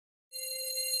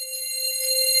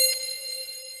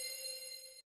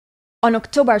On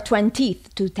October 20,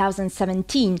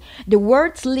 2017, the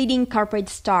world's leading corporate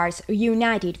stars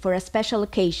reunited for a special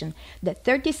occasion, the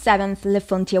 37th Le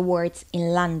Fonti Awards in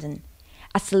London.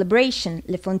 A celebration,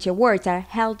 Le Fonti Awards are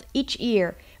held each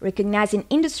year, recognizing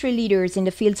industry leaders in the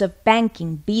fields of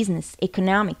banking, business,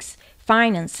 economics,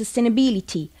 finance,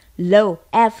 sustainability, law,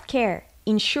 healthcare,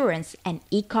 insurance, and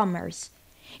e-commerce.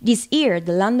 This year,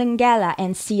 the London Gala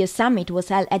and CEO Summit was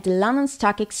held at the London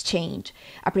Stock Exchange,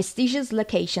 a prestigious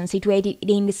location situated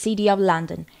in the City of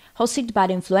London, hosted by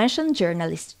the influential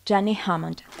journalist Jenny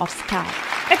Hammond of Sky.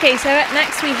 Okay, so up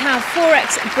next we have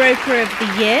Forex Broker of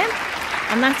the Year,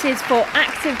 and that is for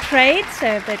ActivTrades, so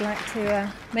if they'd like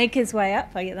to make his way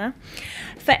up, I get that,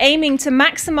 for aiming to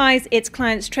maximise its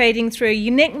clients' trading through a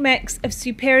unique mix of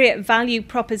superior value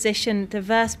proposition,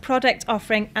 diverse product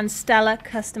offering and stellar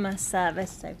customer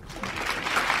service. So.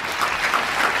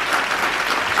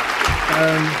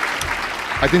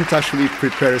 I didn't actually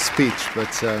prepare a speech,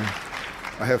 but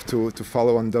I have to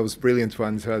follow on those brilliant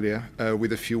ones earlier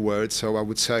with a few words. So I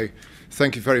would say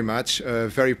thank you very much.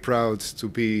 Very proud to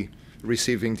be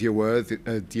receiving the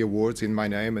awards in my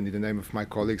name and in the name of my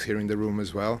colleagues here in the room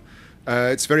as well.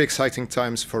 It's very exciting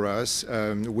times for us.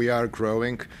 We are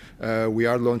growing. We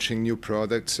are launching new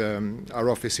products. Our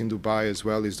office in Dubai as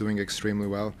well is doing extremely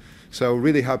well. So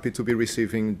really happy to be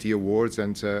receiving the awards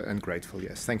and grateful.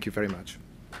 Yes, thank you very much.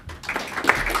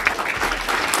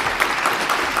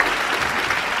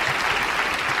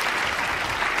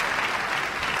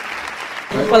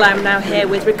 Well, I'm now here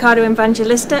with Ricardo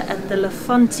Evangelista at the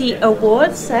Fonti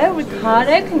Awards. So,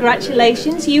 Ricardo,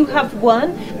 congratulations. You have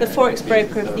won the Forex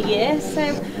Broker of the Year.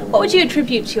 So, what would you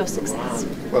attribute to your success?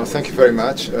 Well, thank you very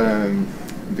much.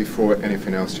 Before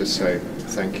anything else, just say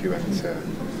thank you and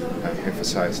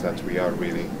emphasize that we are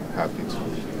really happy to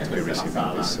be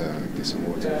receiving this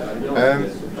award.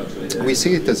 We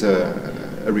see it as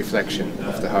a reflection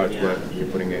of the hard work we're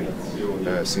putting in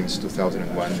since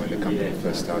 2001 when the company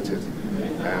first started.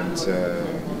 And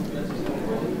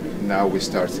now we're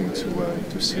starting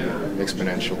to see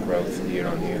exponential growth year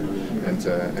on year,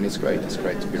 and it's great. It's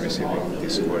great to be receiving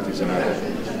this award. It's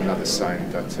another sign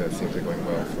that things are going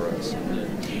well for us.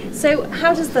 So,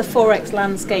 how does the forex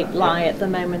landscape lie at the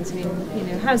moment? I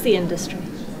mean, how's the industry?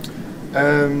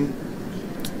 The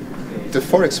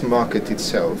forex market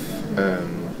itself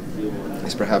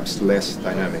is perhaps less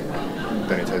dynamic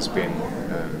than it has been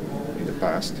in the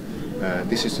past.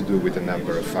 This is to do with a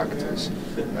number of factors,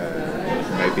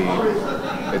 maybe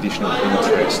additional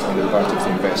interest on the part of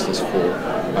investors for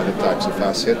other types of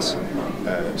assets.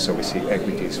 So we see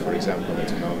equities, for example, at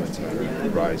the moment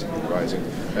rising and rising.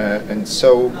 And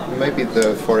so maybe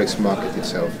the forex market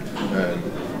itself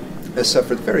has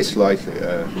suffered very slightly,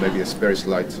 maybe a very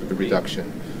slight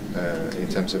reduction in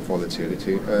terms of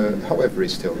volatility. However,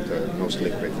 it's still the most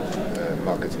liquid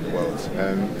market in the world.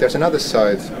 There's another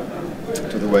side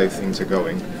to the way things are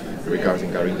going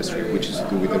regarding our industry, which is to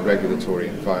do with the regulatory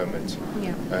environment.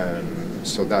 Yeah.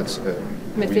 So that's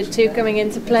MiFID II coming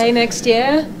into play next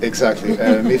year. Exactly.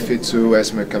 MiFID II,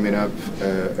 ESMA coming up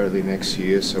early next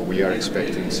year, so we are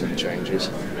expecting some changes.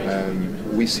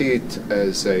 We see it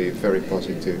as a very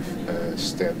positive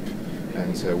step,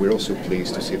 and we're also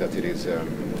pleased to see that it is a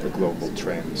global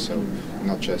trend, so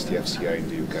not just the FCA in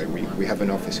the UK. We have an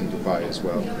office in Dubai as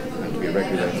well, and we're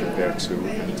regulated there too,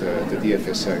 and the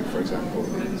DFSA, for example,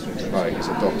 in Dubai is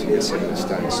adopting a similar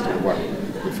stance to the one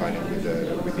we're finding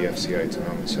with the FCA at the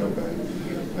moment, so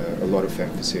a lot of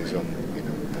emphasis on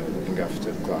looking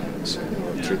after clients,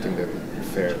 treating them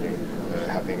fairly,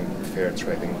 having fair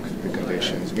trading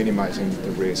conditions, minimizing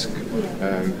the risk.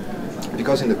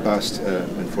 Because in the past,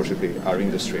 unfortunately, our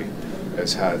industry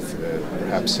has had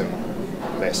perhaps some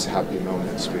less happy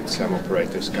moments with some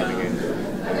operators coming in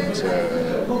and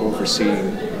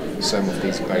overseeing some of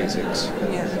these basics.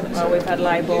 Yeah. Well, we've had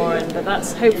LIBOR, but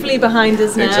that's hopefully behind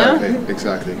us now.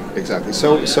 Exactly.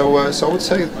 So I would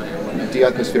say the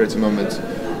atmosphere at the moment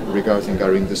regarding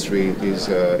our industry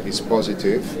is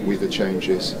positive with the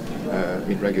changes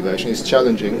in regulation. It's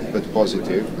challenging but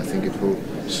positive. I think it will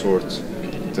sort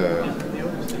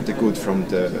the good from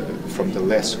the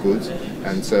less good,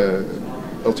 and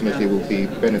ultimately will be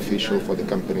beneficial for the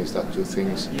companies that do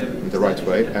things in the right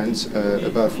way, and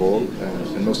above all,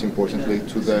 and most importantly,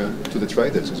 to the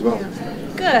traders as well.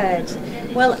 Good.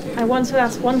 Well, I want to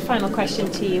ask one final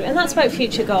question to you, and that's about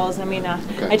future goals. I mean,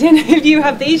 Okay. I don't know if you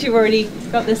have these. You've already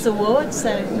got this award,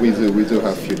 so We do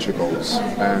have future goals.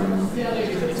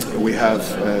 We have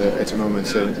at the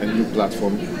moment a new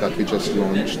platform that we just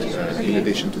launched in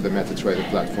addition to the MetaTrader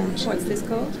platforms. What's this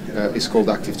called? It's called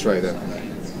ActivTrader.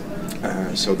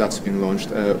 So that's been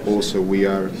launched. Also, we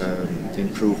are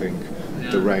improving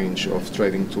the range of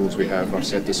trading tools we have. Our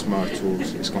set of smart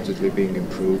tools is constantly being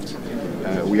improved.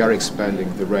 We are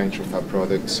expanding the range of our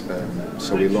products,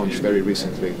 so we launched very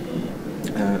recently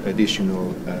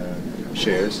additional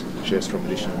shares from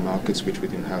additional markets which we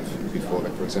didn't have before,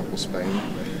 like for example Spain.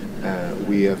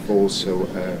 We have also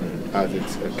added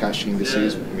cash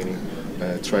indices, meaning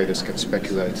traders can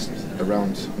speculate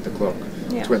around the clock,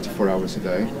 24 hours a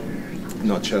day,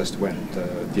 not just when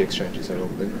the exchanges are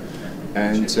open.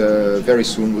 And very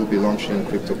soon we'll be launching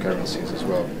cryptocurrencies as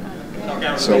well.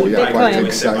 So we are quite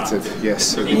excited.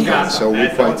 Yes, so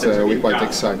we're quite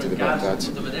excited about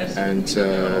that, and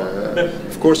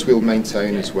of course we'll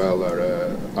maintain as well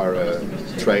our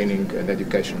training and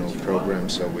educational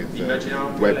programs. So with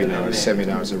webinars,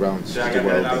 seminars around the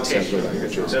world in several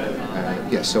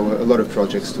languages. So a lot of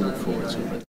projects to look forward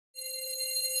to.